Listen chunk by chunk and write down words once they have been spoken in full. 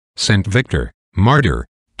Saint Victor, Martyr,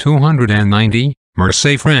 290,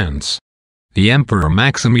 Marseilles, France. The Emperor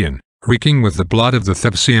Maximian, reeking with the blood of the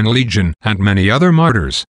Thespian Legion and many other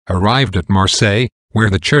martyrs, arrived at Marseilles,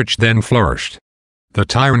 where the church then flourished. The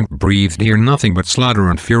tyrant breathed here nothing but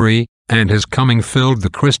slaughter and fury, and his coming filled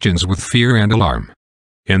the Christians with fear and alarm.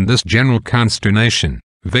 In this general consternation,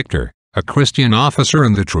 Victor, a Christian officer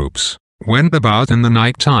in the troops, went about in the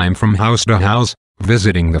night time from house to house,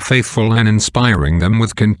 visiting the faithful and inspiring them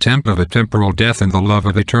with contempt of a temporal death and the love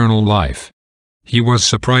of eternal life. He was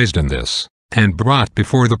surprised in this, and brought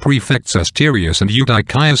before the prefects Asterius and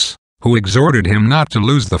Eutychius, who exhorted him not to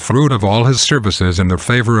lose the fruit of all his services in the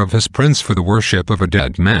favor of his prince for the worship of a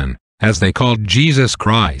dead man, as they called Jesus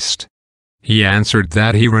Christ. He answered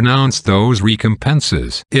that he renounced those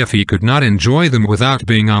recompenses if he could not enjoy them without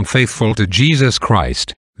being unfaithful to Jesus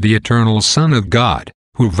Christ, the eternal Son of God,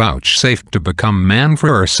 who vouchsafed to become man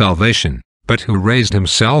for our salvation, but who raised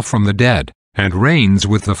himself from the dead, and reigns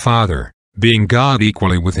with the Father, being God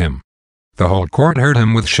equally with him. The whole court heard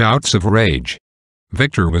him with shouts of rage.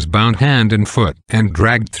 Victor was bound hand and foot and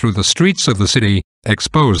dragged through the streets of the city,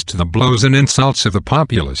 exposed to the blows and insults of the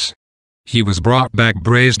populace. He was brought back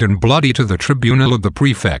bruised and bloody to the tribunal of the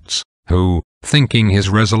prefects, who, thinking his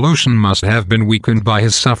resolution must have been weakened by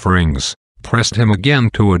his sufferings, pressed him again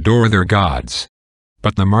to adore their gods.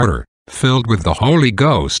 But the martyr, filled with the Holy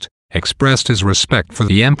Ghost, expressed his respect for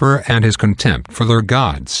the emperor and his contempt for their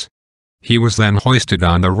gods. He was then hoisted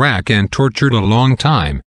on the rack and tortured a long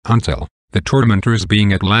time, until, the tormentors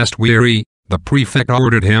being at last weary, the prefect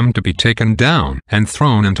ordered him to be taken down and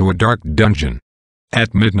thrown into a dark dungeon.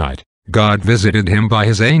 At midnight, God visited him by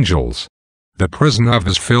his angels. The prison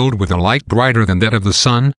was filled with a light brighter than that of the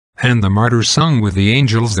sun, and the martyr sung with the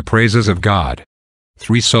angels the praises of God.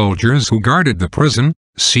 3 soldiers who guarded the prison,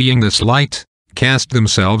 seeing this light, cast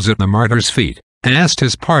themselves at the martyr's feet, asked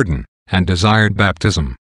his pardon, and desired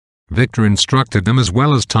baptism. Victor instructed them as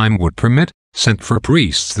well as time would permit, sent for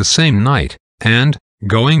priests the same night, and,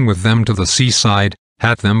 going with them to the seaside,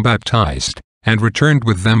 had them baptized, and returned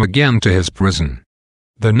with them again to his prison.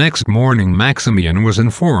 The next morning Maximian was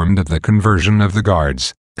informed of the conversion of the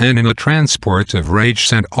guards, and in a transport of rage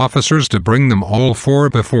sent officers to bring them all 4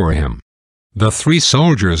 before him. The 3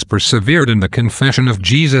 soldiers persevered in the confession of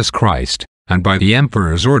Jesus Christ, and by the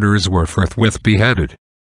emperor's orders were forthwith beheaded.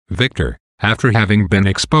 Victor, after having been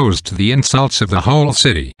exposed to the insults of the whole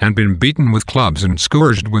city and been beaten with clubs and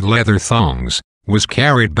scourged with leather thongs, was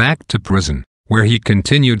carried back to prison, where he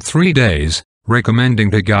continued 3 days,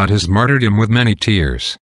 recommending to God his martyrdom with many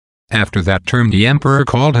tears. After that term the emperor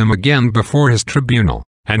called him again before his tribunal,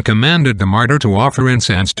 and commanded the martyr to offer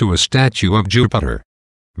incense to a statue of Jupiter.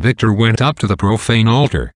 Victor went up to the profane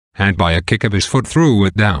altar, and by a kick of his foot threw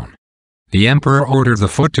it down. The emperor ordered the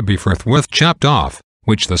foot to be forthwith chopped off,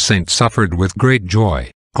 which the saint suffered with great joy,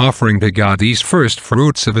 offering to God these first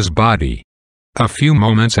fruits of his body. A few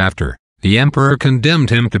moments after, the emperor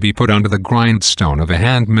condemned him to be put under the grindstone of a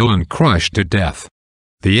hand-mill and crushed to death.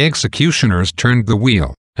 The executioners turned the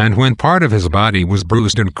wheel, and when part of his body was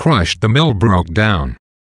bruised and crushed, the mill broke down.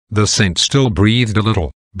 The saint still breathed a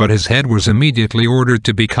little, but his head was immediately ordered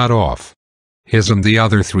to be cut off. His and the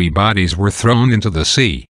other 3 bodies were thrown into the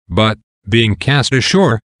sea, but, being cast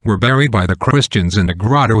ashore, were buried by the Christians in a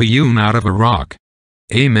grotto hewn out of a rock.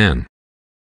 Amen.